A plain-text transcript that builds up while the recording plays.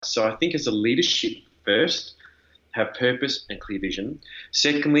So I think as a leadership, first, have purpose and clear vision.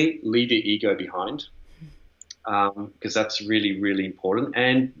 Secondly, leave your ego behind, because that's really, really important.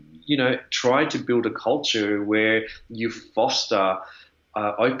 And, try to build a culture where you foster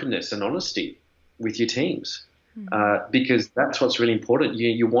openness and honesty with your teams. Because that's what's really important.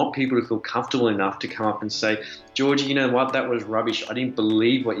 You want people to feel comfortable enough to come up and say, Georgie, you know what, that was rubbish. I didn't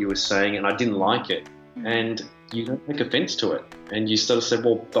believe what you were saying and I didn't like it. And you don't take offense to it. And you sort of say,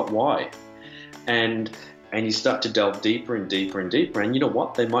 well, but why? And you start to delve deeper and deeper and deeper. And you know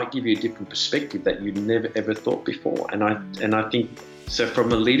what? They might give you a different perspective that you'd never, ever thought before. And I think, so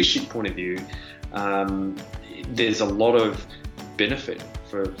from a leadership point of view, there's a lot of benefit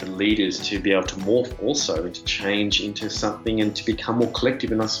for leaders to be able to morph also and to change into something and to become more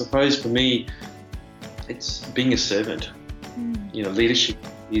collective. And I suppose for me, it's being a servant. Leadership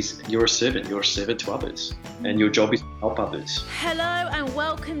is you're a servant to others, and your job is to help others. Hello and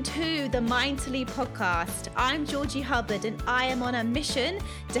welcome to the Mind to Lead podcast. I'm Georgie Hubbard and I am on a mission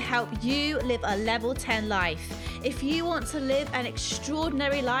to help you live a level 10 life. If you want to live an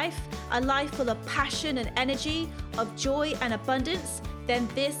extraordinary life, a life full of passion and energy, of joy and abundance, then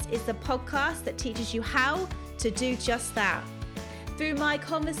this is the podcast that teaches you how to do just that. Through my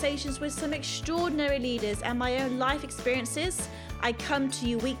conversations with some extraordinary leaders and my own life experiences, I come to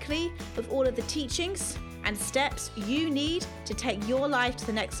you weekly with all of the teachings and steps you need to take your life to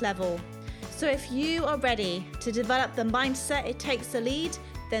the next level. So if you are ready to develop the mindset it takes to lead,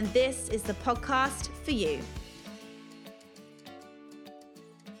 then this is the podcast for you.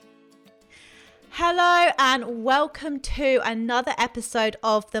 Hello and welcome to another episode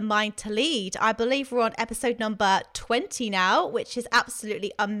of The Mind to Lead. I believe we're on episode number 20 now, which is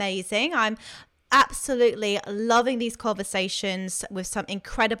absolutely amazing. I'm absolutely loving these conversations with some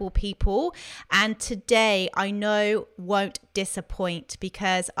incredible people, and today I know won't disappoint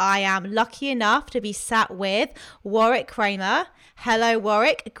because I am lucky enough to be sat with Warrick Cramer. Hello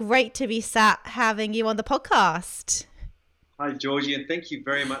Warrick, great to be sat having you on the podcast. Hi, Georgie, and thank you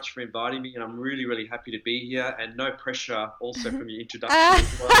very much for inviting me. And I'm really, really happy to be here, and no pressure also from your introduction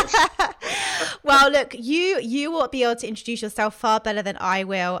as well. Well, look, you will be able to introduce yourself far better than I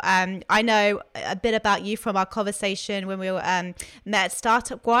will. I know a bit about you from our conversation when we were met at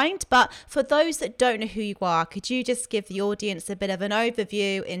Startup Grind, but for those that don't know who you are, could you just give the audience a bit of an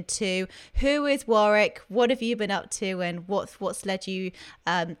overview into who is Warrick, what have you been up to, and what's led you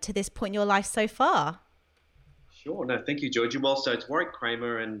to this point in your life so far? Sure. No, thank you, Georgie. Well, so it's Warrick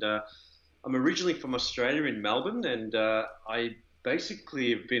Cramer, and I'm originally from Australia in Melbourne, and I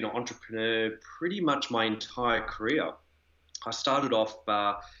basically have been an entrepreneur pretty much my entire career. I started off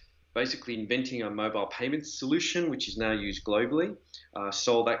basically inventing a mobile payment solution, which is now used globally.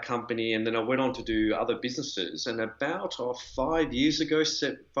 Sold that company, and then I went on to do other businesses. And about 5 years ago,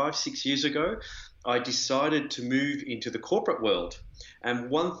 5-6 years ago, I decided to move into the corporate world. And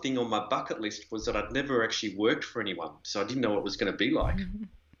one thing on my bucket list was that I'd never actually worked for anyone, so I didn't know what it was going to be like.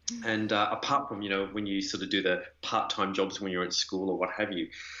 And apart from, when you sort of do the part-time jobs when you're at school or what have you.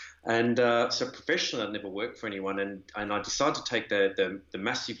 And so professionally, I'd never worked for anyone. And I decided to take the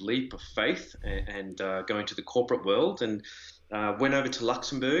massive leap of faith and go into the corporate world, and went over to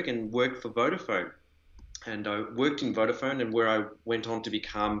Luxembourg and worked for Vodafone. And I worked in Vodafone, and where I went on to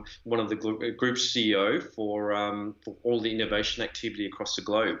become one of the group CEO for all the innovation activity across the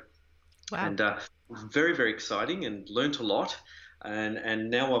globe. Wow. And very, very exciting, and learnt a lot.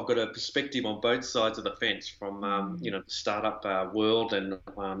 And now I've got a perspective on both sides of the fence, from the startup world and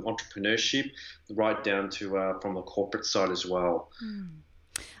entrepreneurship, right down to from the corporate side as well.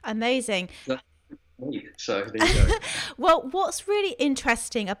 Amazing. So there you go. Well, what's really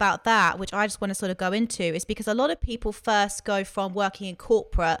interesting about that, which I just want to sort of go into, is because a lot of people first go from working in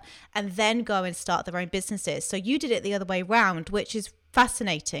corporate and then go and start their own businesses. So you did it the other way around, which is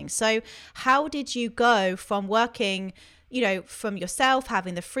fascinating. So how did you go from working, from yourself,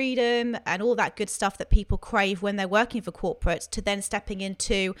 having the freedom and all that good stuff that people crave when they're working for corporates, to then stepping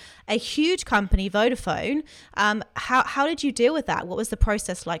into a huge company, Vodafone? How did you deal with that? What was the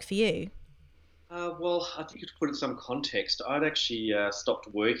process like for you? Well, I think to put it in some context, I'd actually stopped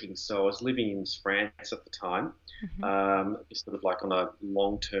working, so I was living in France at the time, sort of like on a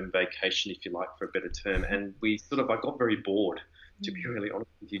long-term vacation, if you like, for a better term. And I got very bored, to be really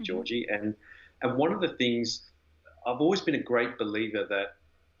honest with you, Georgie. And one of the things, I've always been a great believer that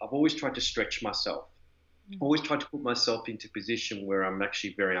I've always tried to stretch myself. I've always tried to put myself into a position where I'm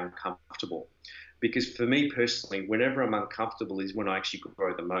actually very uncomfortable. Because for me personally, whenever I'm uncomfortable is when I actually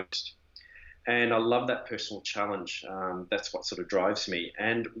grow the most. And I love that personal challenge. That's what sort of drives me.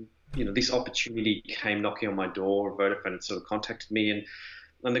 And, this opportunity came knocking on my door. Vodafone had sort of contacted me,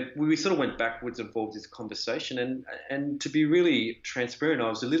 we sort of went backwards and forwards this conversation, and to be really transparent, I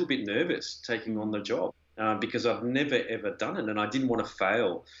was a little bit nervous taking on the job because I've never ever done it, and I didn't want to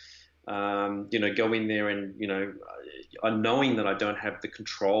fail. Go in there and knowing that I don't have the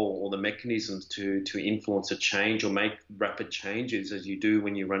control or the mechanisms to influence a change or make rapid changes as you do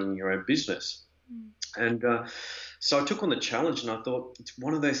when you're running your own business. And so I took on the challenge, and I thought it's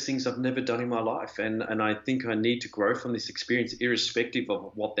one of those things I've never done in my life, and I think I need to grow from this experience, irrespective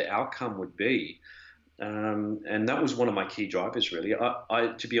of what the outcome would be. And that was one of my key drivers, really.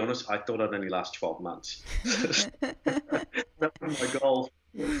 To be honest, I thought I'd only last 12 months. That was my goal.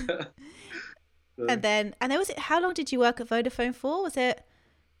 And then was it? How long did you work at Vodafone for? Was it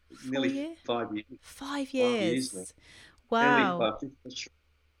nearly 5 years? 5 years. 5 years. Wow.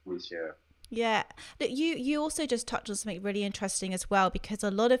 Yeah. Yeah. Look, you also just touched on something really interesting as well, because a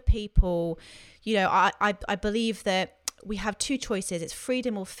lot of people, I believe that we have two choices. It's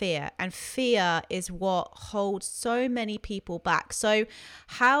freedom or fear, and fear is what holds so many people back. So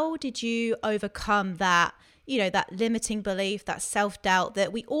how did you overcome that, that limiting belief, that self-doubt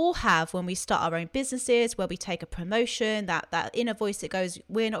that we all have when we start our own businesses, where we take a promotion, that inner voice that goes,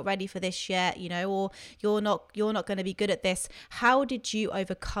 we're not ready for this yet, or you're not going to be good at this. How did you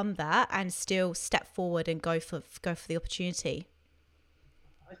overcome that and still step forward and go for the opportunity?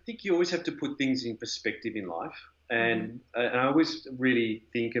 I think you always have to put things in perspective in life. And I always really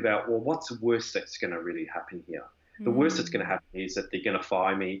think about, well, what's the worst that's going to really happen here? The worst that's going to happen is that they're going to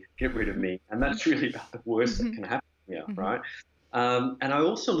fire me, get rid of me. And that's really about the worst that can happen here, right? And I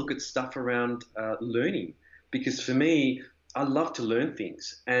also look at stuff around learning, because for me, I love to learn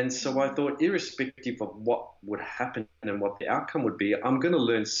things. And so I thought, irrespective of what would happen and what the outcome would be, I'm going to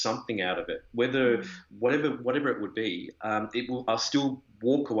learn something out of it, whatever it would be. I'll still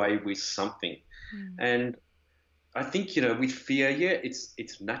walk away with something. And I think, with fear,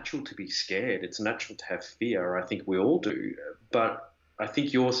 it's natural to be scared. It's natural to have fear. I think we all do. But I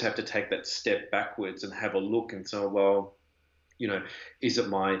think you also have to take that step backwards and have a look and say, well, is it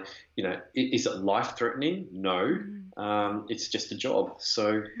is it life-threatening? No. It's just a job.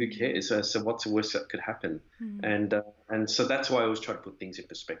 So who cares? So what's the worst that could happen? And so that's why I always try to put things in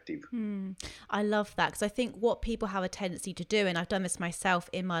perspective. I love that, because I think what people have a tendency to do, and I've done this myself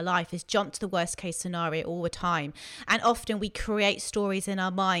in my life, is jump to the worst case scenario all the time. And often we create stories in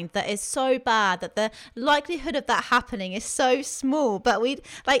our mind that is so bad that the likelihood of that happening is so small. But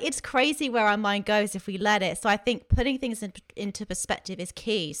it's crazy where our mind goes if we let it. So I think putting things into perspective is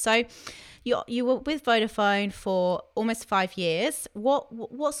key. So you were with Vodafone for almost 5 years.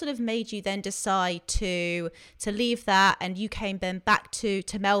 What sort of made you then decide to leave that, and you came then back to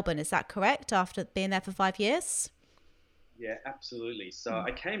Melbourne? Is that correct, after being there for 5 years? Yeah, absolutely. So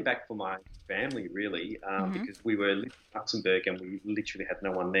I came back for my family, really, because we were living in Luxembourg and we literally had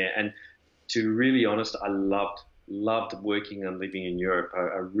no one there. And to be really honest, I loved working and living in Europe.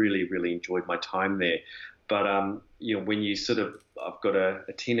 I really, really enjoyed my time there. But, when you I've got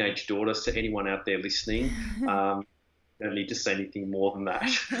a teenage daughter, so anyone out there listening, don't need to say anything more than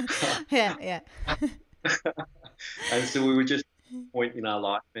that. Yeah. And so we were just at a point in our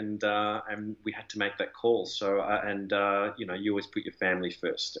life, and we had to make that call. So, you always put your family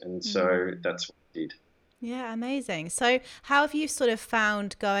first. And so that's what I did. Yeah, amazing. So how have you sort of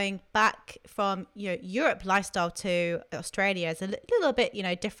found going back from Europe lifestyle to Australia is a little bit,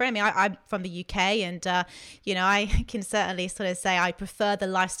 different? I mean, I'm from the UK, and, I can certainly sort of say I prefer the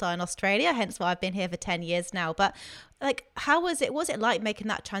lifestyle in Australia, hence why I've been here for 10 years now. But how was it? Was it like making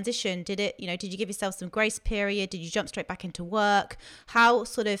that transition? Did you give yourself some grace period? Did you jump straight back into work? How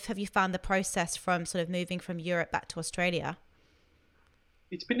sort of have you found the process from sort of moving from Europe back to Australia?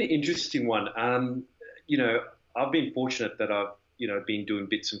 It's been an interesting one. I've been fortunate that I've, been doing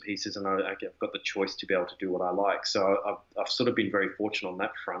bits and pieces, and I've got the choice to be able to do what I like. So I've sort of been very fortunate on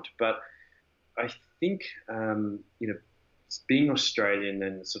that front. But I think, being Australian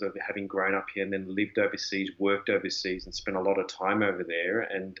and sort of having grown up here and then lived overseas, worked overseas and spent a lot of time over there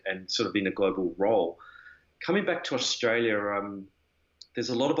and sort of in a global role, coming back to Australia, there's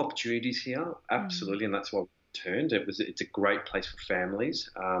a lot of opportunities here. Absolutely. And that's why turned. It's a great place for families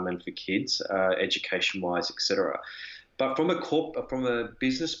and for kids, education-wise, etc. But from a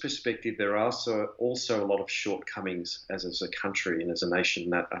business perspective, there are also a lot of shortcomings as a country and as a nation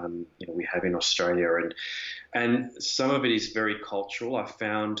that we have in Australia, and some of it is very cultural. I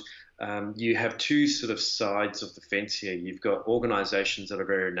found you have two sort of sides of the fence here. You've got organisations that are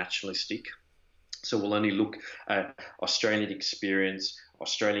very nationalistic, so we'll only look at Australian experience,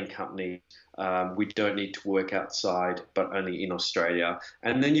 Australian companies, We don't need to work outside, but only in Australia.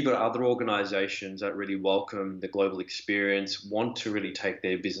 And then you've got other organisations that really welcome the global experience, want to really take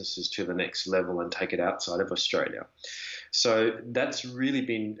their businesses to the next level and take it outside of Australia. So that's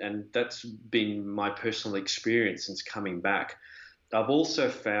been my personal experience since coming back. I've also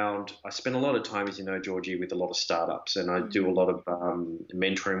found I spend a lot of time, as you know, Georgie, with a lot of startups, and I do a lot of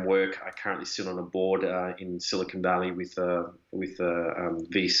mentoring work. I currently sit on a board in Silicon Valley with a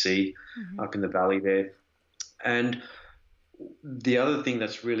VC up in the valley there. And the other thing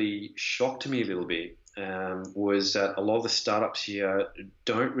that's really shocked me a little bit was that a lot of the startups here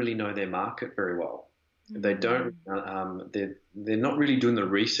don't really know their market very well. They don't. They're not really doing the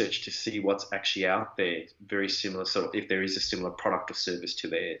research to see what's actually out there, very similar. So if there is a similar product or service to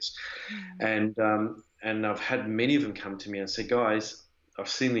theirs, and I've had many of them come to me and say, guys, I've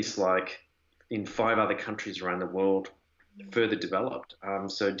seen this like in 5 other countries around the world, further developed.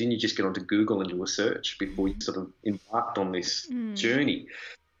 So didn't you just get onto Google and do a search before you sort of embarked on this journey?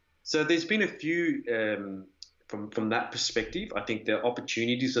 So there's been a few. From that perspective, I think the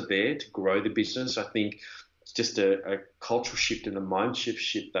opportunities are there to grow the business. I think it's just a cultural shift and a mindset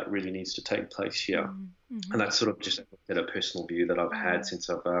shift that really needs to take place here. And that's sort of just a personal view that I've had since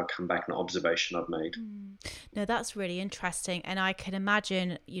I've come back, an observation I've made. No, that's really interesting. And I can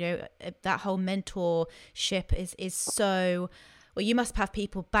imagine, that whole mentorship is so... Well, you must have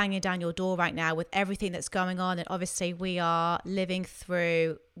people banging down your door right now with everything that's going on. And obviously we are living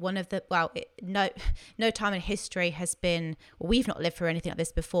through one of the, no time in history has been, we've not lived through anything like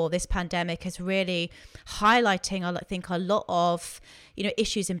this before. This pandemic is really highlighting, I think, a lot of,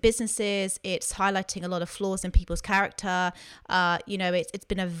 issues in businesses. It's highlighting a lot of flaws in people's character. It's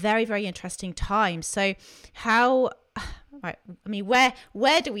been a very, very interesting time. So right. I mean,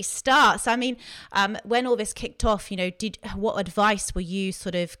 where do we start? So, I mean, when all this kicked off, what advice were you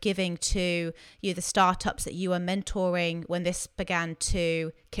sort of giving to the startups that you were mentoring when this began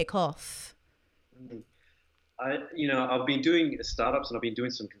to kick off? I've been doing startups and I've been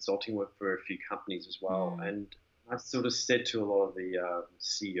doing some consulting work for a few companies as well. And I sort of said to a lot of the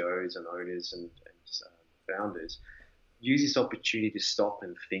CEOs and owners and founders, use this opportunity to stop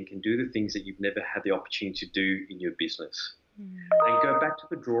and think and do the things that you've never had the opportunity to do in your business. And go back to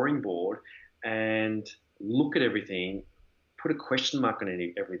the drawing board and look at everything, put a question mark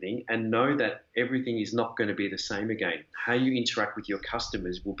on everything, and know that everything is not going to be the same again. How you interact with your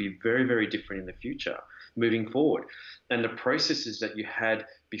customers will be very, very different in the future moving forward. And the processes that you had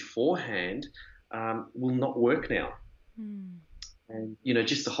beforehand will not work now. And,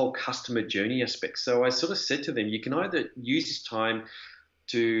 just the whole customer journey aspect. So I sort of said to them, you can either use this time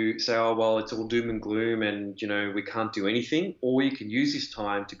to say, oh, well, it's all doom and gloom and, we can't do anything, or you can use this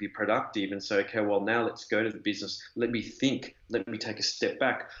time to be productive and say, okay, well, now let's go to the business. Let me think. Let me take a step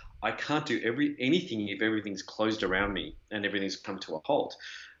back. I can't do anything if everything's closed around me and everything's come to a halt.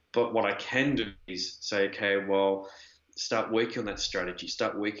 But what I can do is say, okay, well, start working on that strategy,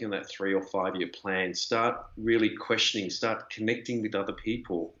 start working on that 3 or 5 year plan, start really questioning, start connecting with other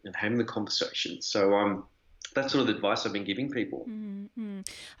people and having the conversation. So that's sort of the advice I've been giving people.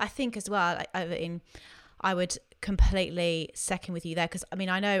 I think as well, I would completely second with you there, because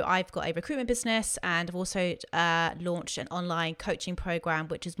I know I've got a recruitment business and I've also launched an online coaching program,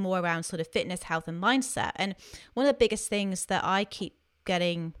 which is more around sort of fitness, health and mindset. And one of the biggest things that I keep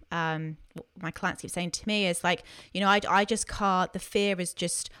getting my clients keep saying to me is like, I just can't, the fear is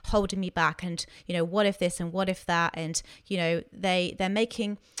just holding me back, and what if this and what if that, and they're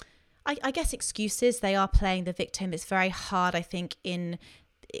making I guess excuses. They are playing the victim. It's very hard, I think, in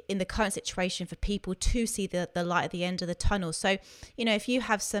the current situation for people to see the light at the end of the tunnel. So, if you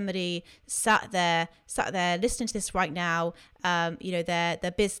have somebody sat there listening to this right now,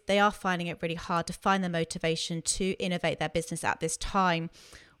 they are finding it really hard to find the motivation to innovate their business at this time.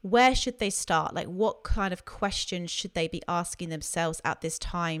 Where should they start? Like, what kind of questions should they be asking themselves at this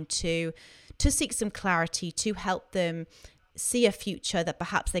time to seek some clarity, to help them see a future that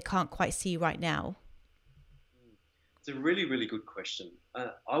perhaps they can't quite see right now? It's a really, really good question.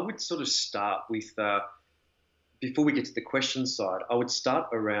 I would sort of start with, before we get to the question side, I would start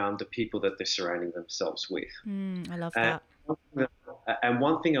around the people that they're surrounding themselves with. I love that. And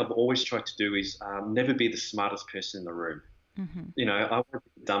one thing I've always tried to do is never be the smartest person in the room. I want to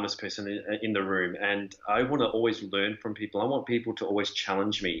be the dumbest person in the room, and I want to always learn from people. I want people to always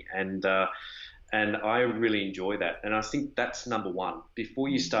challenge me, and I really enjoy that. And I think that's number one. Before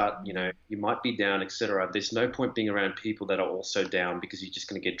you start, you might be down, etc. There's no point being around people that are also down, because you're just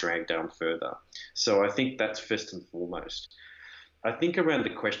going to get dragged down further. So I think that's first and foremost. I think around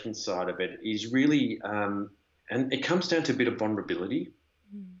the question side of it is really, and it comes down to a bit of vulnerability.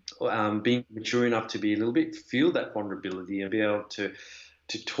 being mature enough to be a little bit, feel that vulnerability and be able to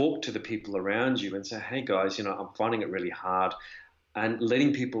talk to the people around you and say, hey guys, I'm finding it really hard, and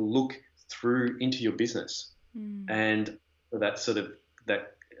letting people look through into your business. And that sort of,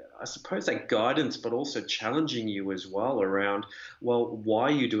 that, I suppose, that guidance, but also challenging you as well around, well, why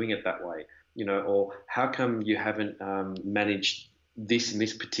are you doing it that way? Or how come you haven't managed this in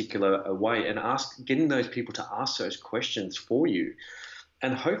this particular way, and getting those people to ask those questions for you.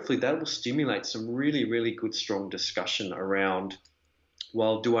 And hopefully that will stimulate some really, really good, strong discussion around,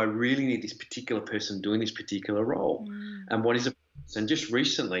 well, do I really need this particular person doing this particular role? And what is it? And just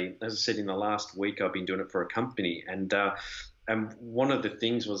recently, as I said, in the last week, I've been doing it for a company. And one of the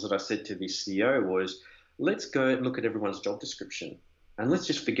things was that I said to the CEO was, let's go and look at everyone's job description. And let's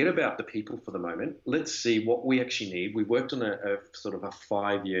just forget about the people for the moment. Let's see what we actually need. We worked on a sort of a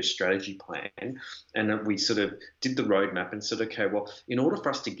 5-year strategy plan, and we sort of did the roadmap and said, okay, well, in order for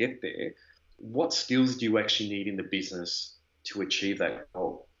us to get there, what skills do you actually need in the business to achieve that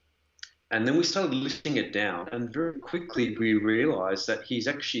goal? And then we started listing it down, and very quickly we realized that he's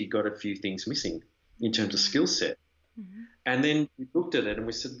actually got a few things missing in terms of skill set. And then we looked at it and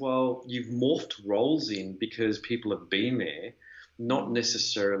we said, well, you've morphed roles in because people have been there, not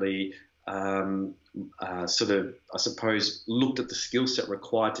necessarily sort of, I suppose, looked at the skill set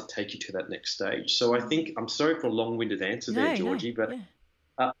required to take you to that next stage. So I think, I'm sorry for a long-winded answer there, Georgie, but yeah.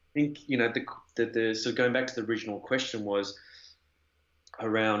 I think, the so going back to the original question was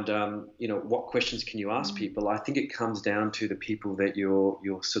around, what questions can you ask people? I think it comes down to the people that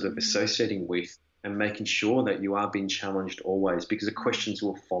you're sort of associating with, and making sure that you are being challenged always, because the questions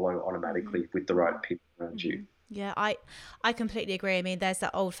will follow automatically with the right people around you. Yeah, I completely agree. I mean, there's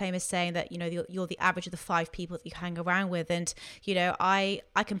that old famous saying that, you're the average of the 5 people that you hang around with. And, I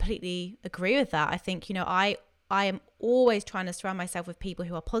completely agree with that. I think, I am always trying to surround myself with people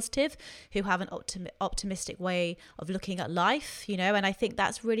who are positive, who have an optimistic way of looking at life, and I think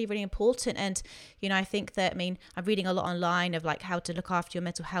that's really, really important. And, I think that, I'm reading a lot online of like how to look after your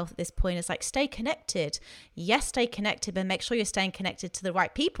mental health at this point. It's like, stay connected. Yes, stay connected, but make sure you're staying connected to the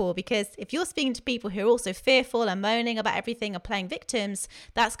right people, because if you're speaking to people who are also fearful and moaning about everything and playing victims,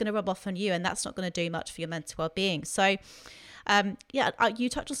 that's going to rub off on you, and that's not going to do much for your mental well-being. So, you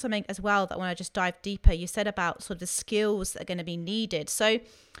touched on something as well that I want to just dive deeper. You said about sort of the skills that are going to be needed. So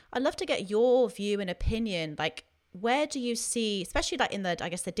I'd love to get your view and opinion. Like, where do you see, especially like in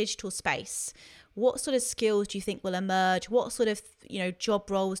the digital space, what sort of skills do you think will emerge? What sort of, job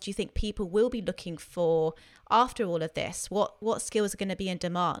roles do you think people will be looking for after all of this? What skills are going to be in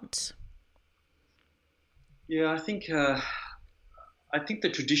demand? Yeah, I think the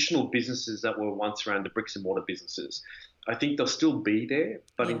traditional businesses that were once around, the bricks and mortar businesses, I think they'll still be there,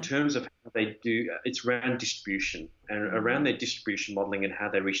 but in terms of how they do, it's around distribution, and around their distribution modeling and how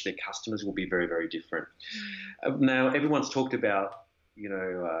they reach their customers will be very, very different. Now, everyone's talked about,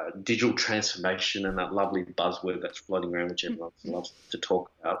 digital transformation and that lovely buzzword that's floating around, which everyone loves to talk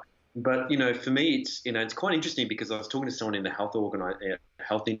about. But, for me, it's quite interesting, because I was talking to someone in the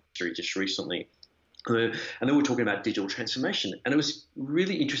health industry just recently, and they were talking about digital transformation, and it was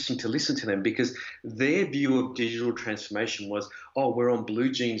really interesting to listen to them, because their view of digital transformation was, we're on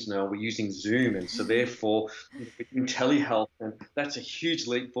Blue Jeans now, we're using Zoom, and so therefore we're doing telehealth, and that's a huge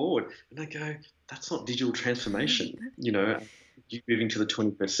leap forward. And I go, that's not digital transformation, you're moving to the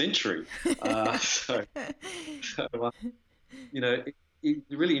 21st century. It's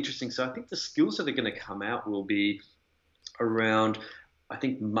really interesting. So I think the skills that are going to come out will be around, I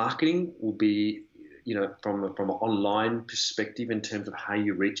think marketing will be, from an online perspective, in terms of how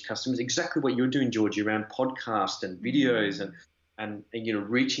you reach customers, exactly what you're doing, Georgie, around podcasts and videos and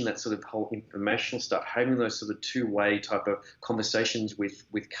reaching that sort of whole informational stuff, having those sort of two-way type of conversations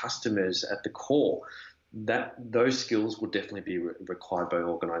with customers at the core. Those skills will definitely be required by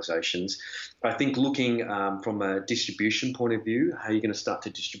organisations. I think looking from a distribution point of view, how you're going to start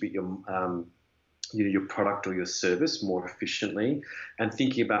to distribute your product or your service more efficiently, and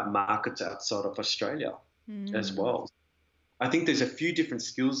thinking about markets outside of Australia as well. I think there's a few different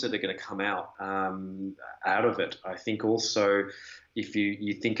skills that are going to come out of it. I think also, if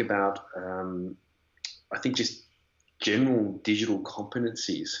you think about, I think just general digital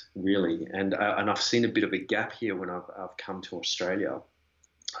competencies, really, and I've seen a bit of a gap here when I've come to Australia.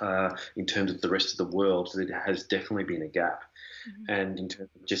 In terms of the rest of the world, there has definitely been a gap. And in terms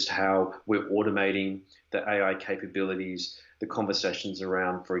of just how we're automating the AI capabilities, the conversations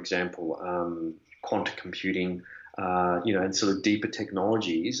around, for example, quantum computing, and sort of deeper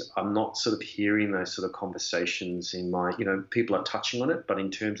technologies, I'm not sort of hearing those sort of conversations in my, people are touching on it, but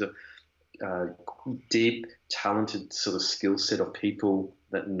in terms of deep, talented sort of skill set of people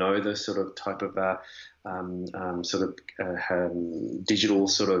that know the sort of type of digital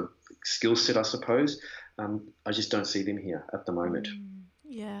sort of skill set, I suppose. I just don't see them here at the moment.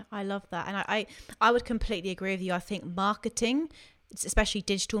 Yeah, I love that. And I would completely agree with you. I think marketing, especially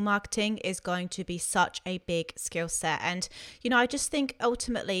digital marketing, is going to be such a big skill set. And, I just think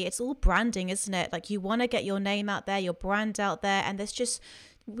ultimately it's all branding, isn't it? Like, you want to get your name out there, your brand out there. And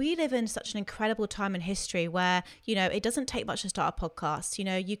we live in such an incredible time in history where, it doesn't take much to start a podcast.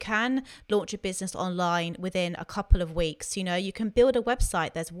 You can launch a business online within a couple of weeks. You can build a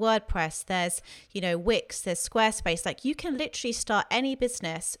website. There's WordPress, there's, Wix, there's Squarespace. Like, you can literally start any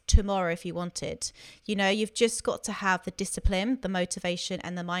business tomorrow if you wanted. You've just got to have the discipline, the motivation,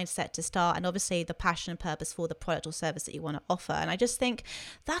 and the mindset to start. And obviously the passion and purpose for the product or service that you want to offer. And I just think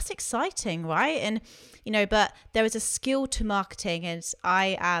that's exciting, right? And, but there is a skill to marketing, and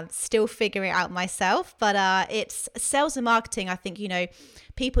I am still figuring it out myself, but it's sales and marketing. I think,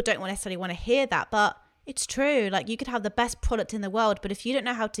 people don't necessarily want to hear that, but it's true. Like, you could have the best product in the world, but if you don't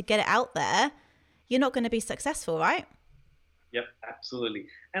know how to get it out there, you're not going to be successful, right? Yep, absolutely.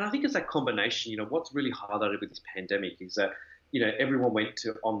 And I think it's that combination. What's really highlighted with this pandemic is that, everyone went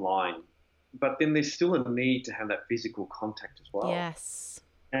to online, but then there's still a need to have that physical contact as well. Yes.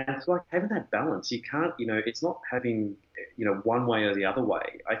 And it's like having that balance. You can't, it's not having, one way or the other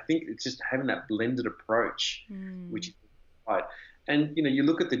way. I think it's just having that blended approach, which is right. And, you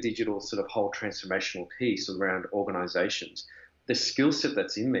look at the digital sort of whole transformational piece around organizations, the skill set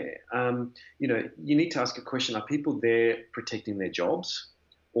that's in there. You need to ask a question: are people there protecting their jobs,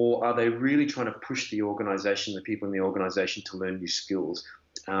 or are they really trying to push the organization, the people in the organization, to learn new skills,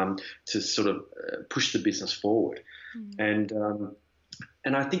 to sort of push the business forward?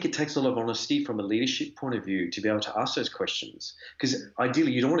 And I think it takes a lot of honesty from a leadership point of view to be able to ask those questions, because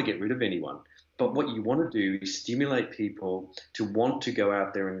ideally you don't want to get rid of anyone. But what you want to do is stimulate people to want to go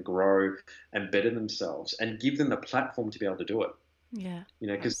out there and grow and better themselves, and give them the platform to be able to do it. Yeah,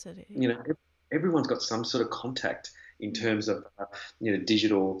 because everyone's got some sort of contact in terms of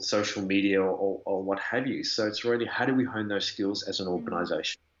digital, social media, or what have you. So it's really, how do we hone those skills as an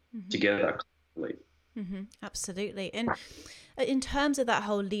organisation together? Absolutely. And in terms of that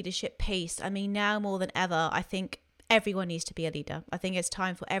whole leadership piece, I mean, now more than ever, I think everyone needs to be a leader. I think it's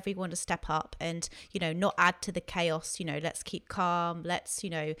time for everyone to step up and, not add to the chaos. Let's keep calm. Let's,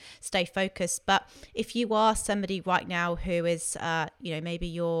 stay focused. But if you are somebody right now who is, maybe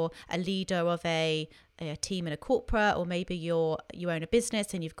you're a leader of a team in a corporate, or maybe you own a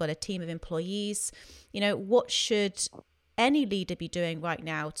business and you've got a team of employees, what should any leader be doing right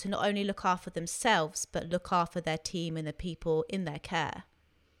now to not only look after themselves, but look after their team and the people in their care?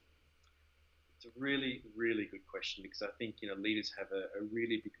 It's a really, really good question, because I think, leaders have a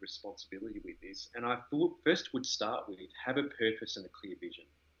really big responsibility with this. And I thought first would start with have a purpose and a clear vision.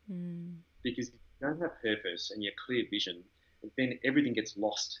 Because if you don't have purpose and your clear vision, then everything gets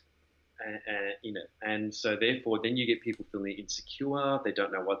lost in it. And so therefore, then you get people feeling insecure. They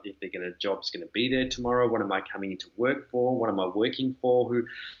don't know if their job's going to be there tomorrow. What am I coming into work for? What am I working for?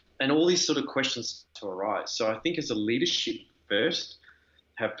 And all these sort of questions to arise. So I think as a leadership, first,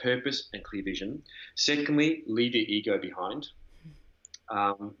 have purpose and clear vision. Secondly, leave your ego behind,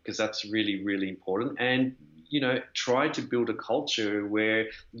 because that's really, really important. And, try to build a culture where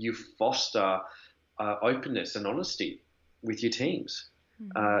you foster openness and honesty with your teams.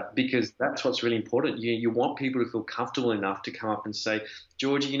 Because that's what's really important. You want people to feel comfortable enough to come up and say,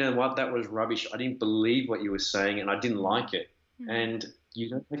 Georgie, you know what, that was rubbish. I didn't believe what you were saying and I didn't like it. And you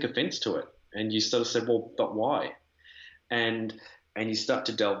don't take offense to it. And you sort of say, well, but why? And you start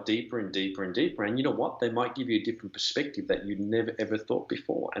to delve deeper and deeper and deeper. And you know what? They might give you a different perspective that you'd never, ever thought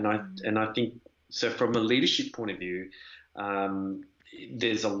before. And I think, so from a leadership point of view,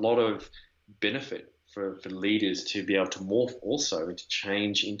 there's a lot of benefit for leaders to be able to morph also and to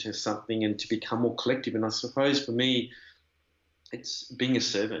change into something and to become more collective. And I suppose for me, it's being a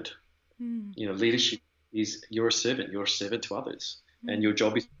servant. Leadership is you're a servant to others, and your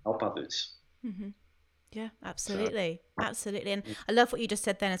job is to help others. Yeah, absolutely. Absolutely. And I love what you just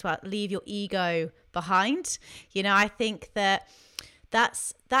said then as well. Leave your ego behind. I think that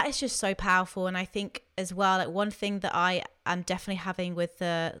is just so powerful. And I think as well, like, one thing that I am definitely having with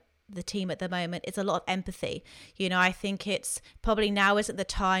the the team at the moment is a lot of empathy. I think it's probably now isn't the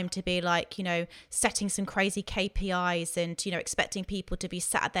time to be like, setting some crazy KPIs and, expecting people to be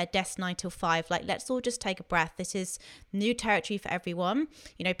sat at their desk 9 till 5. Like, let's all just take a breath. This is new territory for everyone.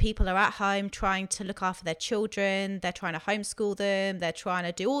 People are at home trying to look after their children. They're trying to homeschool them. They're trying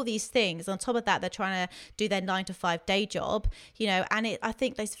to do all these things. On top of that, they're trying to do their 9 to 5 day job, and I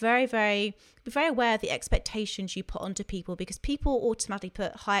think it's very, very, be very aware of the expectations you put onto people, because people automatically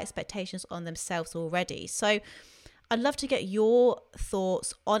put high expectations on themselves already. So I'd love to get your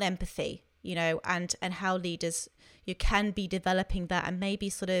thoughts on empathy, and how leaders you can be developing that, and maybe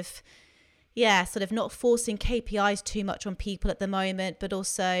sort of not forcing KPIs too much on people at the moment, but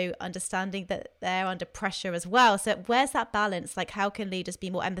also understanding that they're under pressure as well. So where's that balance? Like, how can leaders be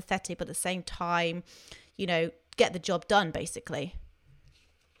more empathetic, but at the same time, get the job done, basically?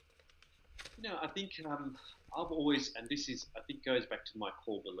 I think I've always, and this is, I think, goes back to my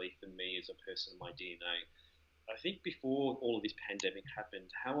core belief in me as a person, my DNA. I think before all of this pandemic happened,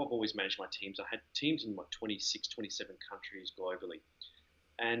 how I've always managed my teams, I had teams in 26, 27 countries globally.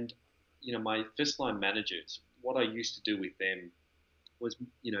 And, my first line managers, what I used to do with them was,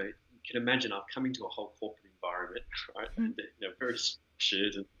 you can imagine I've come into a whole corporate environment, right? And very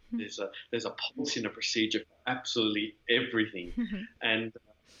structured, and there's a policy and a procedure for absolutely everything. And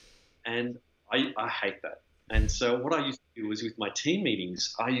I hate that. And so what I used to do was, with my team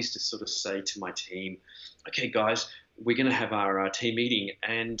meetings, I used to sort of say to my team, okay, guys, we're going to have our team meeting,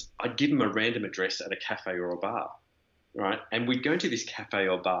 and I'd give them a random address at a cafe or a bar, right? And we'd go to this cafe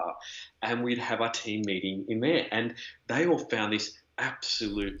or bar, and we'd have our team meeting in there. And they all found this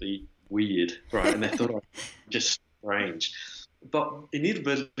absolutely weird, right? And they thought I was just strange. But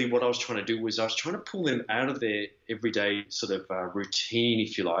inadvertently, what I was trying to do was I was trying to pull them out of their everyday sort of routine,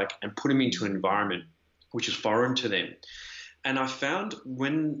 if you like, and put them into an environment which is foreign to them. And I found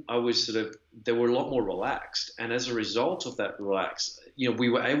when I was they were a lot more relaxed. And as a result of that relax, we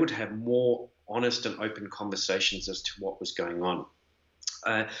were able to have more honest and open conversations as to what was going on.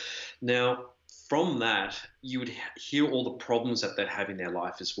 Now, from that, you would hear all the problems that they have in their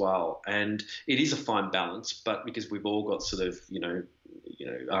life as well. And it is a fine balance, but because we've all got sort of,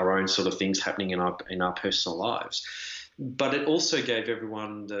 our own sort of things happening in our personal lives. But it also gave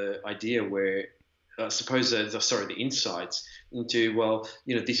everyone the idea where, the insights into, well,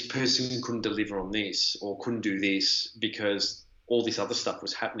 this person couldn't deliver on this or couldn't do this because all this other stuff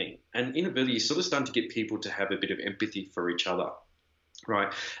was happening. And inadvertently, you're sort of starting to get people to have a bit of empathy for each other.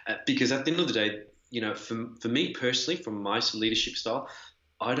 Right, because at the end of the day, for me personally, from my leadership style,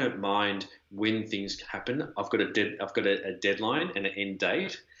 I don't mind when things happen. I've got a deadline and an end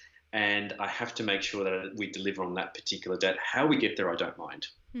date, and I have to make sure that we deliver on that particular date. How we get there, I don't mind.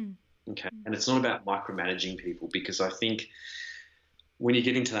 Okay, and it's not about micromanaging people, because I think when you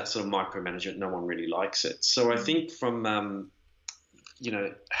get into that sort of micromanagement, no one really likes it. So I think from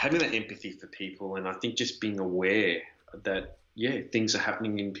having that empathy for people, and I think just being aware that things are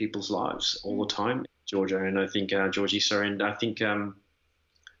happening in people's lives all the time, Georgia, and I think Georgie, sorry, and I think for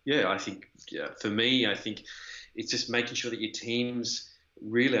me, I think it's just making sure that your teams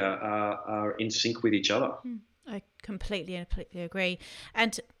really are in sync with each other. I completely agree.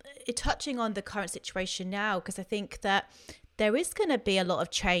 And touching on the current situation now, because I think that there is going to be a lot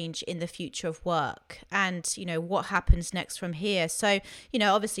of change in the future of work, and what happens next from here. So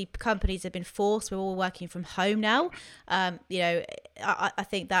obviously companies have been forced, we're all working from home now. I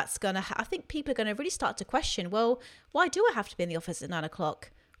think that's gonna I think people are going to really start to question, well, why do I have to be in the office at 9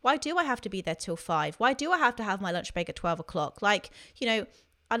 o'clock? Why do I have to be there till 5? Why do I have to have my lunch break at 12 o'clock?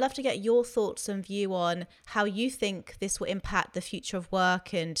 I'd love to get your thoughts and view on how you think this will impact the future of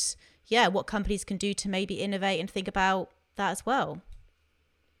work, and what companies can do to maybe innovate and think about that as well.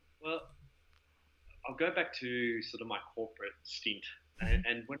 Well, I'll go back to sort of my corporate stint,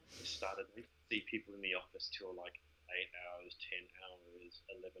 and when I started, I see people in the office till like 8 hours, 10 hours,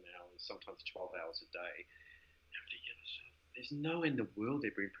 11 hours, sometimes 12 hours a day. There's no in the world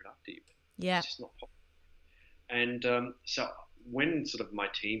they're being productive. Yeah, it's just not possible. And so when sort of my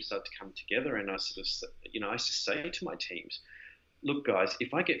team started to come together, and I sort of, I used to say to my teams, look, guys,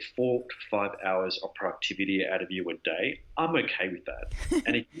 if I get 4 to 5 hours of productivity out of you a day, I'm okay with that.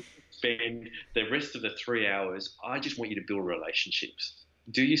 And if you spend the rest of the 3 hours, I just want you to build relationships.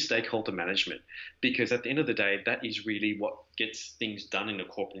 Do your stakeholder management, because at the end of the day, that is really what gets things done in a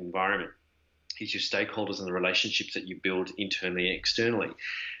corporate environment, is your stakeholders and the relationships that you build internally and externally.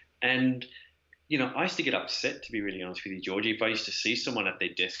 And I used to get upset, to be really honest with you, Georgie, if I used to see someone at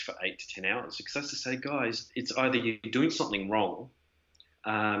their desk for 8 to 10 hours, because I used to say, guys, it's either you're doing something wrong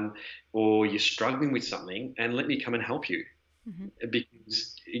or you're struggling with something, and let me come and help you.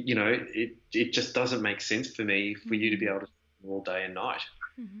 because, it just doesn't make sense for me for you to be able to all day and night.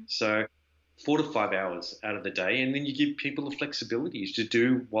 So 4 to 5 hours out of the day, and then you give people the flexibilities to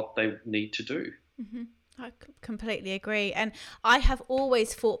do what they need to do. I completely agree. And I have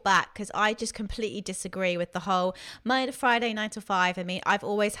always fought back because I just completely disagree with the whole Monday to Friday, 9 to 5. I mean, I've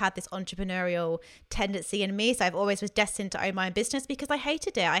always had this entrepreneurial tendency in me. So I've always was destined to own my own business because I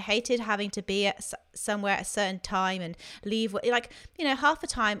hated it. I hated having to be at somewhere at a certain time and leave. Like, half the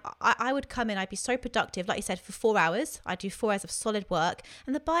time I would come in, I'd be so productive. Like you said, for 4 hours, I'd do 4 hours of solid work.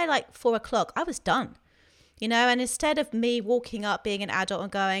 And then by like 4 o'clock, I was done. And instead of me walking up, being an adult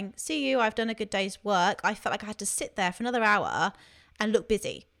and going, see you, I've done a good day's work, I felt like I had to sit there for another hour and look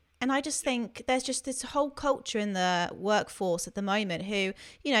busy. And I just think there's just this whole culture in the workforce at the moment who,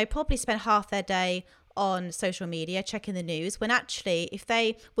 probably spend half their day on social media, checking the news, when actually if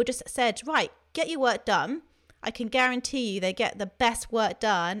they were just said, right, get your work done, I can guarantee you they get the best work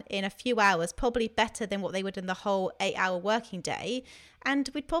done in a few hours, probably better than what they would in the whole 8-hour working day. And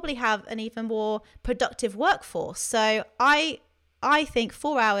we'd probably have an even more productive workforce. So I think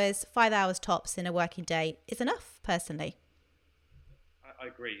 4 hours, 5 hours tops in a working day is enough, personally. I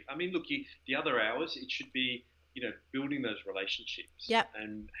agree. I mean, look, the other hours, it should be, building those relationships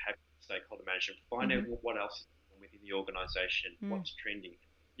and having stakeholder management, find out what else is within the organisation, what's trending.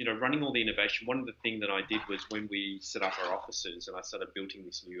 Running all the innovation, one of the things that I did was when we set up our offices and I started building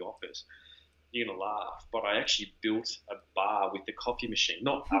this new office, you're going to laugh, but I actually built a bar with the coffee machine,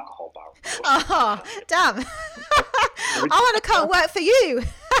 not alcohol bar, of course. Oh, damn. I want to come work for you.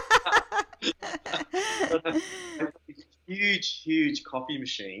 Huge coffee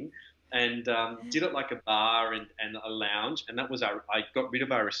machine and did it like a bar and a lounge. And that was I got rid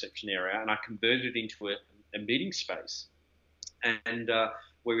of our reception area and I converted it into a meeting space. And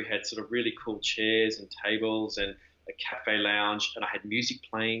where we had sort of really cool chairs and tables and a cafe lounge, and I had music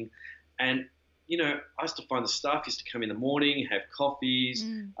playing. And, I used to find the staff used to come in the morning, have coffees.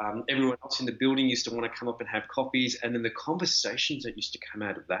 Everyone else in the building used to want to come up and have coffees. And then the conversations that used to come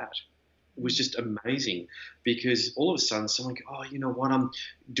out of that, it was just amazing because all of a sudden someone go, oh, you know what, I'm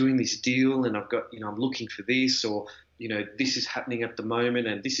doing this deal and I've got, I'm looking for this, or, this is happening at the moment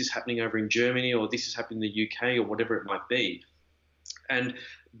and this is happening over in Germany or this is happening in the UK or whatever it might be. And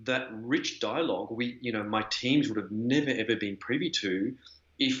that rich dialogue, my teams would have never, ever been privy to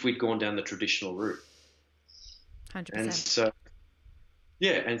if we'd gone down the traditional route. 100%.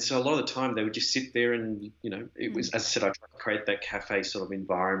 And so a lot of the time they would just sit there and, it was, as I said, I tried to create that cafe sort of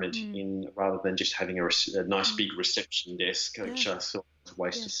environment rather than just having a nice big reception desk, which I thought was a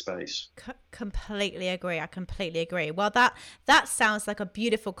waste of space. Completely agree. I completely agree. Well, that sounds like a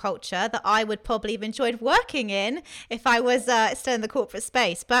beautiful culture that I would probably have enjoyed working in if I was still in the corporate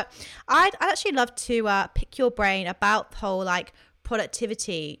space. But I'd actually love to pick your brain about the whole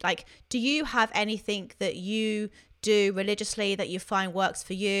productivity. Do you have anything that you do religiously that you find works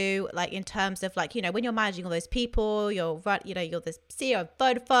for you, in terms of when you're managing all those people, you're the CEO of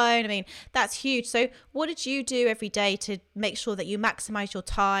Vodafone? I mean, that's huge. So what did you do every day to make sure that you maximize your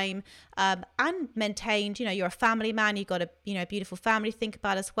time and maintained, you're a family man, you've got a beautiful family to think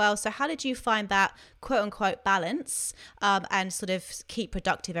about as well. So how did you find that quote unquote balance and sort of keep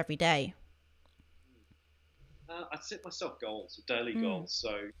productive every day? I set myself goals, daily goals. So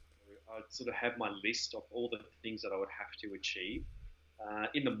I'd sort of have my list of all the things that I would have to achieve.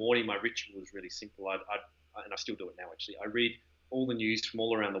 In the morning, my ritual was really simple. And I still do it now, actually. I read all the news from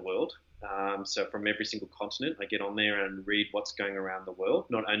all around the world. So from every single continent, I get on there and read what's going around the world,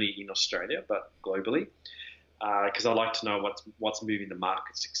 not only in Australia, but globally, because I like to know what's moving the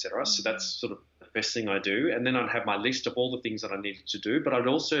markets, etc. So that's sort of the first thing I do. And then I'd have my list of all the things that I needed to do, but I'd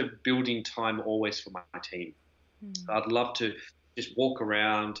also build in time always for my team. I'd love to just walk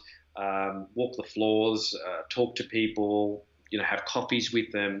around, walk the floors, talk to people, have coffees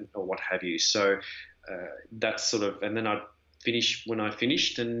with them or what have you. So that's sort of, and then I'd finish when I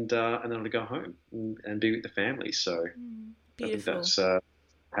finished, and then I'd go home and be with the family. So beautiful. I think that's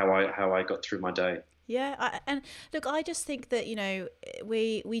how I got through my day. Yeah, and look, I just think that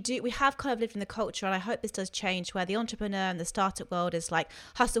we have kind of lived in the culture, and I hope this does change, where the entrepreneur and the startup world is like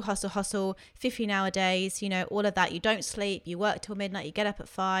hustle, 15-hour days, all of that. You don't sleep, you work till midnight, you get up at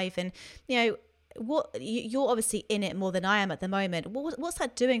 5, and what you're obviously in it more than I am at the moment. What's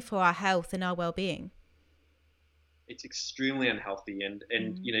that doing for our health and our well-being? It's extremely unhealthy, and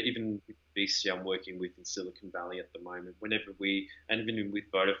even with VC I'm working with in Silicon Valley at the moment, and even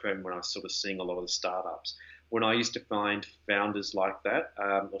with Vodafone, when I was sort of seeing a lot of the startups, when I used to find founders like that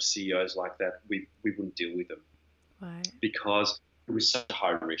or CEOs like that, we wouldn't deal with them, right? Because it was such a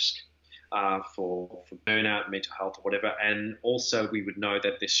high risk. for burnout, mental health, or whatever. And also, we would know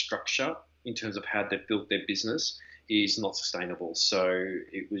that their structure in terms of how they've built their business is not sustainable. So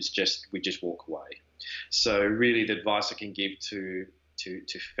we just walk away. So really, the advice I can give to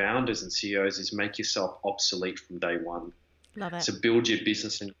founders and CEOs is make yourself obsolete from day one. Love it. So build your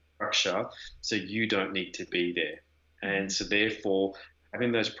business and structure so you don't need to be there. And so therefore,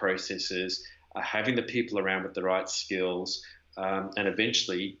 having those processes, having the people around with the right skills, and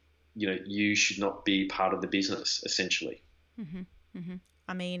eventually, you should not be part of the business, essentially. Mm-hmm. Mm-hmm.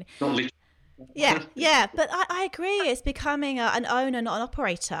 I mean, not literally. Yeah, but I agree. It's becoming an owner, not an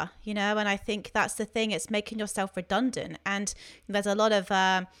operator, and I think that's the thing. It's making yourself redundant. And there's a lot of,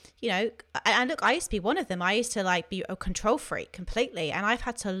 and look, I used to be one of them. I used to be a control freak completely. And I've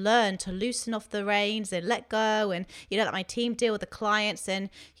had to learn to loosen off the reins and let go and, let my team deal with the clients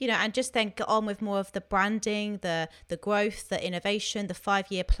and, and just then get on with more of the branding, the growth, the innovation, the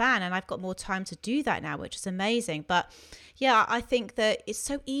 5-year plan. And I've got more time to do that now, which is amazing. But yeah, I think that it's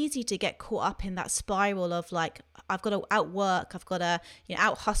so easy to get caught up in that spiral of I've got to outwork, I've got to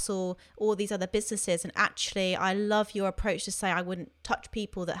out hustle all these other businesses. And actually, I love your approach to say I wouldn't touch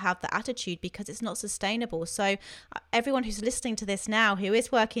people that have that attitude because it's not sustainable. So everyone who's listening to this now, who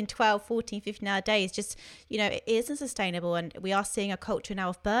is working 12, 14, 15-hour days, just, it isn't sustainable. And we are seeing a culture now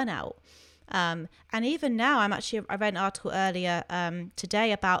of burnout. And even now, I read an article earlier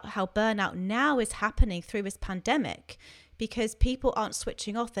today about how burnout now is happening through this pandemic because people aren't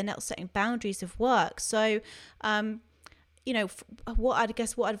switching off. They're not setting boundaries of work. So,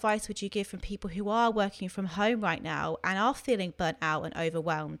 what advice would you give from people who are working from home right now and are feeling burnt out and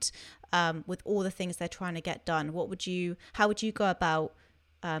overwhelmed with all the things they're trying to get done? How would you go about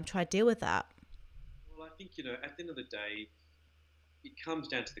try to deal with that? Well, I think, at the end of the day, it comes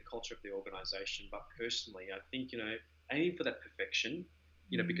down to the culture of the organization. But personally, I think, aim for that perfection,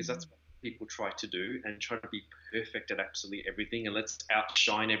 because that's what people try to do and try to be perfect at absolutely everything. And let's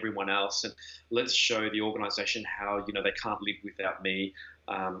outshine everyone else and let's show the organization how, they can't live without me,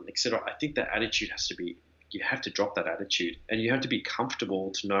 etc. I think that attitude you have to drop that attitude and you have to be comfortable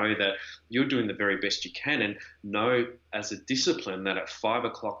to know that you're doing the very best you can and know as a discipline that at 5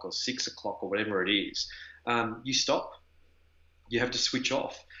 o'clock or 6 o'clock or whatever it is, you stop. You have to switch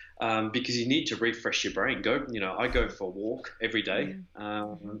off because you need to refresh your brain. I go for a walk every day.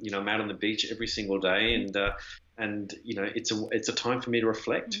 I'm out on the beach every single day, and it's a time for me to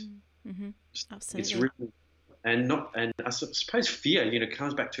reflect. Mm-hmm. Absolutely. It's really, and I suppose fear,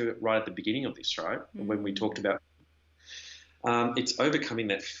 comes back to it right at the beginning of this, right? When we talked about it's overcoming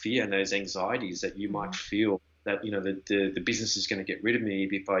that fear and those anxieties that you might feel that the business is going to get rid of me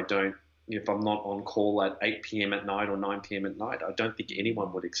if I don't. If I'm not on call at 8 p.m. at night or 9 p.m. at night, I don't think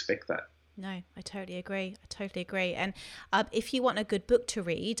anyone would expect that. No, I totally agree. And if you want a good book to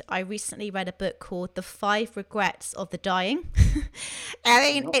read, I recently read a book called The 5 Regrets of the Dying. I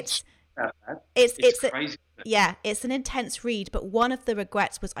mean, it's crazy. It's an intense read, but one of the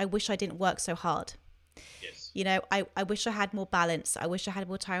regrets was I wish I didn't work so hard. Yes. I wish I had more balance. I wish I had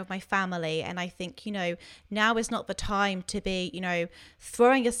more time with my family. And I think, now is not the time to be,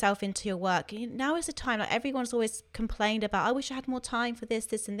 throwing yourself into your work. Now is the time. Everyone's always complained about, I wish I had more time for this,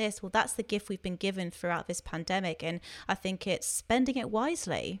 this, and this. Well, that's the gift we've been given throughout this pandemic. And I think it's spending it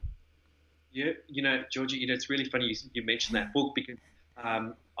wisely. Yeah. Georgie, it's really funny you mentioned that book because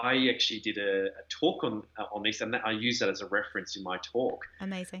I actually did a talk on this and I use that as a reference in my talk.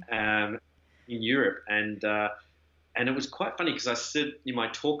 Amazing. In Europe, and it was quite funny because I said in my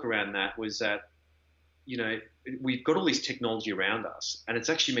talk around that was that we've got all this technology around us and it's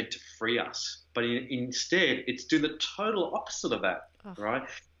actually meant to free us, but instead it's doing the total opposite of that, right?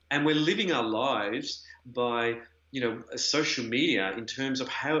 And we're living our lives by social media in terms of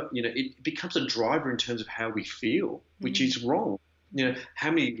how it becomes a driver in terms of how we feel, which is wrong. How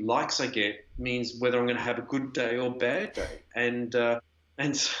many likes I get means whether I'm going to have a good day or bad day, and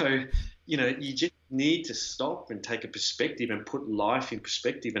so. You just need to stop and take a perspective and put life in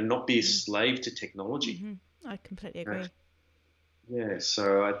perspective and not be a slave to technology. Mm-hmm. I completely agree. Yeah,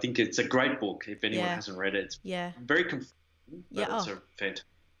 so I think it's a great book if anyone hasn't read it. It's very confusing, but it's a fantastic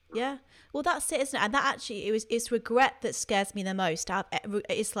book. Yeah, well, that's it, isn't it? And that actually, it's regret that scares me the most.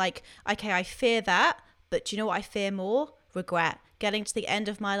 It's like, okay, I fear that, but do you know what I fear more? regret getting to the end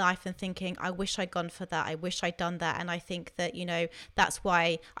of my life and thinking, I wish I'd gone for that. I wish I'd done that. And I think that, that's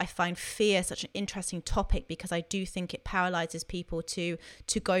why I find fear such an interesting topic, because I do think it paralyzes people to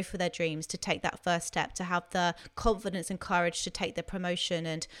go for their dreams, to take that first step, to have the confidence and courage to take the promotion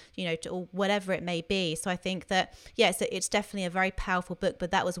and, to whatever it may be. So I think that, yes, it's definitely a very powerful book,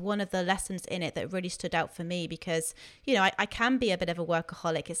 but that was one of the lessons in it that really stood out for me, because, I can be a bit of a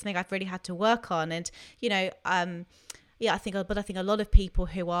workaholic. It's something I've really had to work on. And, I think a lot of people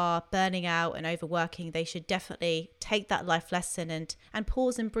who are burning out and overworking, they should definitely take that life lesson and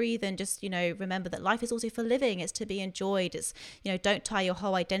pause and breathe and just, remember that life is also for living. It's to be enjoyed. It's, don't tie your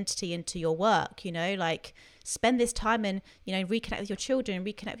whole identity into your work, like spend this time and, reconnect with your children,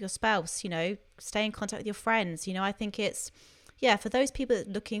 reconnect with your spouse, stay in contact with your friends. I think it's, for those people that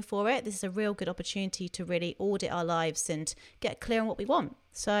are looking for it, this is a real good opportunity to really audit our lives and get clear on what we want.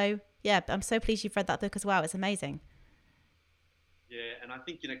 So, I'm so pleased you've read that book as well. It's amazing. Yeah, and I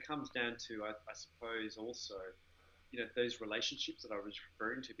think, it comes down to, I suppose, also, those relationships that I was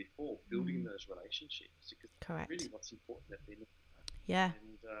referring to before, building those relationships, because Correct. Really what's important at the end of the day. Yeah.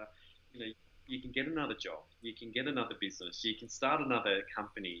 And, you can get another job, you can get another business, you can start another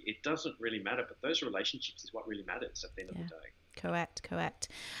company. It doesn't really matter, but those relationships is what really matters at the end of the day. Correct.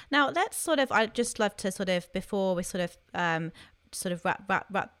 Now, let's I'd just love to before we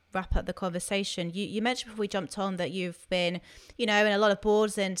wrap up the conversation. You mentioned before we jumped on that you've been, in a lot of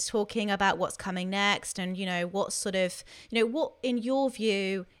boards and talking about what's coming next, and what what in your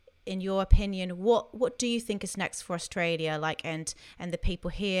view, in your opinion, what do you think is next for Australia, and the people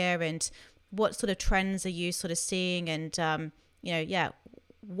here, and what sort of trends are you seeing, and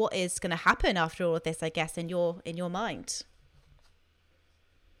what is going to happen after all of this, I guess, in your mind?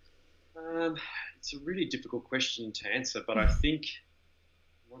 It's a really difficult question to answer, but I think,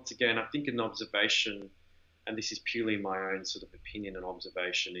 once again, an observation, and this is purely my own sort of opinion and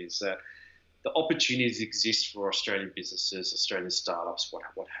observation, is that the opportunities exist for Australian businesses, Australian startups,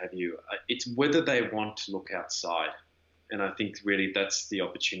 what have you. It's whether they want to look outside. And I think really that's the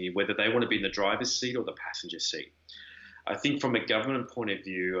opportunity, whether they want to be in the driver's seat or the passenger seat. I think from a government point of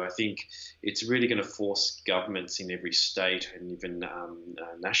view, I think it's really going to force governments in every state and even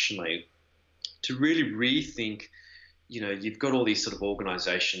nationally to really rethink. You've got all these sort of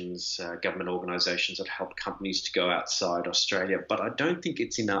organisations, government organisations that help companies to go outside Australia, but I don't think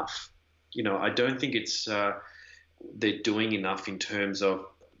it's enough. I don't think it's they're doing enough in terms of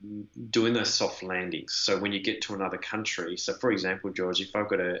doing those soft landings. So when you get to another country, so for example, George, if I've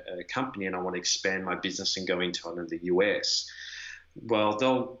got a company and I want to expand my business and go into the US, well,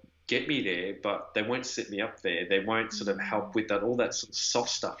 they'll get me there, but they won't set me up there. They won't sort of help with that, all that sort of soft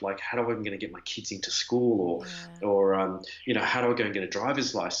stuff, like how do I going to get my kids into school, or how do I go and get a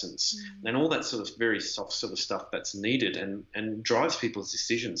driver's license, and all that sort of very soft sort of stuff that's needed and drives people's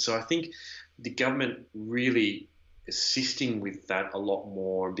decisions. So I think the government really assisting with that a lot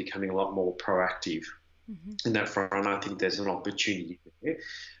more and becoming a lot more proactive in that front. I think there's an opportunity there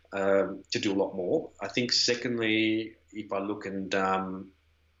to do a lot more. I think secondly, if I look and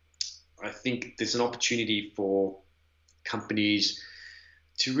I think there's an opportunity for companies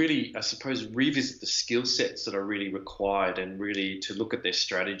to really, I suppose, revisit the skill sets that are really required and really to look at their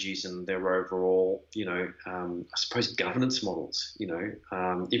strategies and their overall, I suppose, governance models,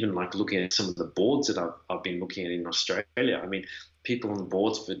 even like looking at some of the boards that I've been looking at in Australia. I mean, people on the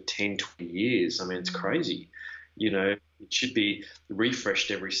boards for 10, 20 years. I mean, it's crazy. It should be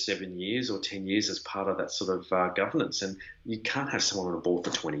refreshed every 7 years or 10 years as part of that sort of governance. And you can't have someone on a board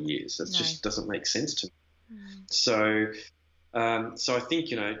for 20 years. That just doesn't make sense to me. So I think,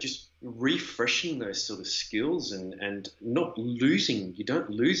 just refreshing those sort of skills and not losing, you don't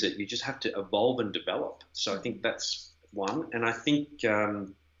lose it. You just have to evolve and develop. So I think that's one. And I think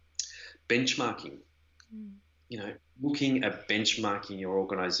benchmarking, looking at benchmarking your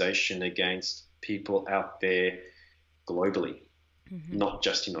organization against people out there globally, not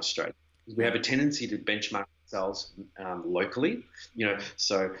just in Australia. We have a tendency to benchmark ourselves locally,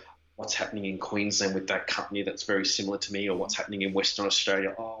 so what's happening in Queensland with that company that's very similar to me, or what's happening in Western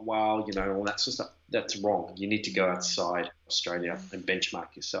Australia, all that sort of stuff. That's wrong. You need to go outside Australia and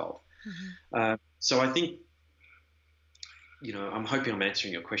benchmark yourself. So I think, I'm hoping I'm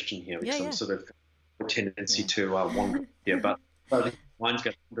answering your question here with some sort of tendency to wander here, but mine's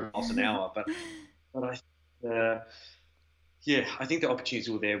going 100 miles an hour. But I think the opportunities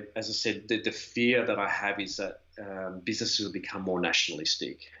were there. As I said, the fear that I have is that businesses will become more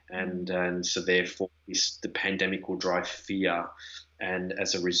nationalistic, and so therefore the pandemic will drive fear, and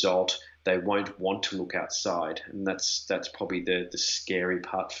as a result, they won't want to look outside, and that's probably the scary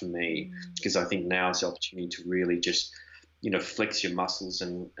part for me, because I think now is the opportunity to really just flex your muscles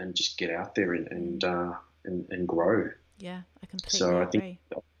and just get out there and grow. Yeah, I completely So agree. I think.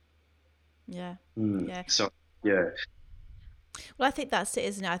 Yeah. Yeah. So yeah. Well, I think that's it,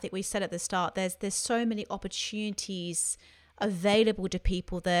 isn't it? I think we said at the start, there's so many opportunities available to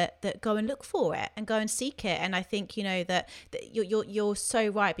people that go and look for it and go and seek it. And I think, that you're so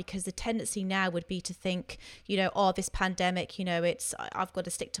right, because the tendency now would be to think, oh, this pandemic, I've got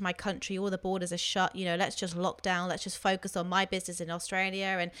to stick to my country, all the borders are shut, let's just lock down, let's just focus on my business in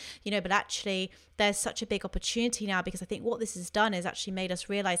Australia. And, but actually there's such a big opportunity now, because I think what this has done is actually made us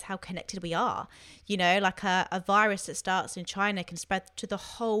realize how connected we are. Like a virus that starts in China can spread to the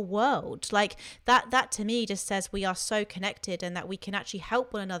whole world. Like that to me just says we are so connected, and that we can actually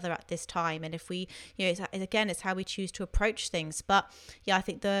help one another at this time. And if we, it's how we choose to approach things. But yeah, I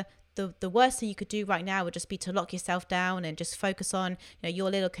think the worst thing you could do right now would just be to lock yourself down and just focus on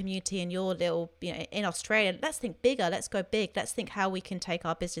your little community and your little in Australia. Let's think bigger, let's go big, let's think how we can take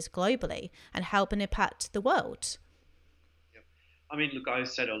our business globally and help and impact the world. I mean, look, I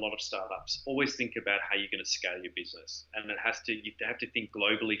said a lot of startups always think about how you're going to scale your business, and you have to think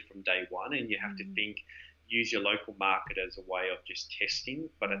globally from day one, and you have to use your local market as a way of just testing.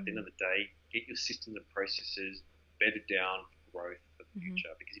 But at the end of the day, get your systems and processes bedded down for growth for the future.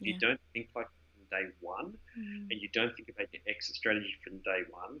 Because if you don't think like from day one, and you don't think about your exit strategy from day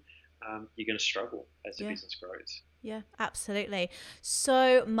one, you're going to struggle as the business grows. Yeah, absolutely.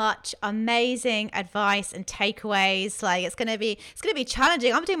 So much amazing advice and takeaways. Like it's gonna be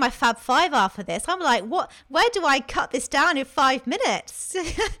challenging. I'm doing my Fab 5 after this. I'm like, where do I cut this down in 5 minutes?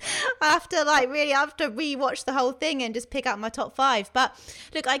 I have to rewatch the whole thing and just pick out my top 5. But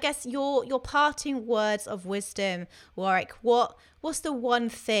look, I guess your parting words of wisdom, Warrick, what's the one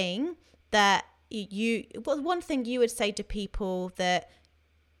thing that you would say to people, the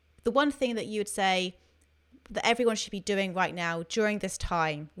one thing that you would say that everyone should be doing right now during this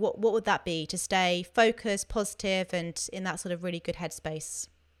time? What would that be to stay focused, positive, and in that sort of really good headspace?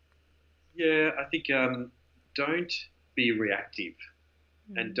 Yeah, I think don't be reactive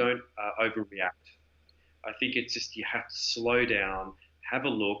and don't overreact. I think it's just you have to slow down, have a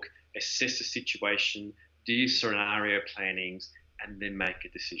look, assess the situation, do your scenario plannings, and then make a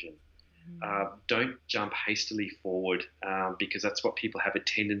decision. Don't jump hastily forward because that's what people have a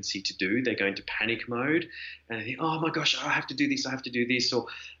tendency to do. They go into panic mode and they think, oh my gosh, I have to do this. Or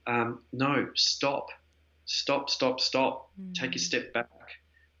no, stop. Take a step back.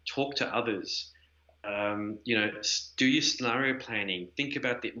 Talk to others. Do your scenario planning. Think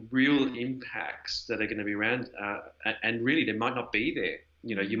about the real impacts that are going to be around, and really they might not be there.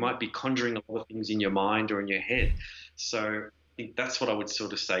 You might be conjuring a lot of things in your mind or in your head. So I think that's what I would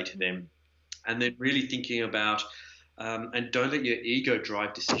sort of say to them. And then really thinking about, and don't let your ego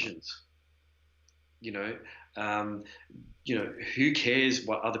drive decisions. Who cares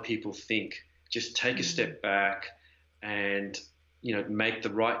what other people think? Just take a step back and, make the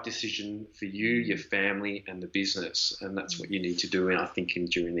right decision for you, your family, and the business. And that's what you need to do, I think,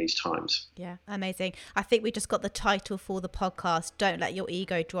 during these times. Yeah, amazing. I think we just got the title for the podcast, Don't Let Your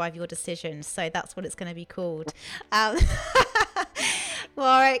Ego Drive Your Decisions. So that's what it's going to be called.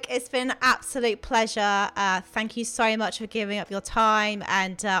 Warrick, it's been an absolute pleasure. Thank you so much for giving up your time.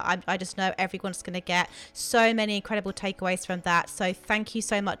 And I just know everyone's going to get so many incredible takeaways from that. So thank you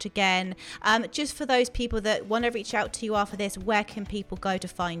so much again. Just for those people that want to reach out to you after this, where can people go to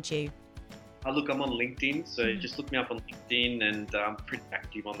find you? Look, I'm on LinkedIn, so just look me up on LinkedIn, and I'm pretty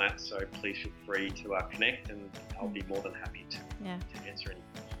active on that. So please feel free to connect, and I'll be more than happy to answer any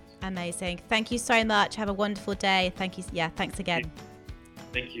questions. Amazing. Thank you so much. Have a wonderful day. Thank you. Yeah, thanks again.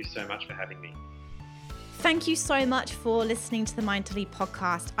 Thank you so much for having me. Thank you so much for listening to the Mind to Lead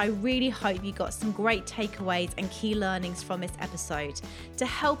podcast. I really hope you got some great takeaways and key learnings from this episode. To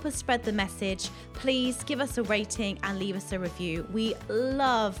help us spread the message, please give us a rating and leave us a review. We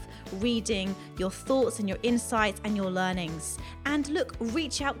love reading your thoughts and your insights and your learnings. And look,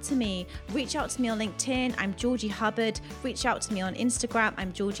 reach out to me. Reach out to me on LinkedIn. I'm Georgie Hubbard. Reach out to me on Instagram.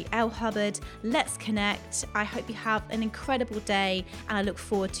 I'm Georgie L. Hubbard. Let's connect. I hope you have an incredible day, and I look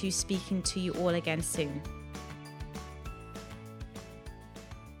forward to speaking to you all again soon.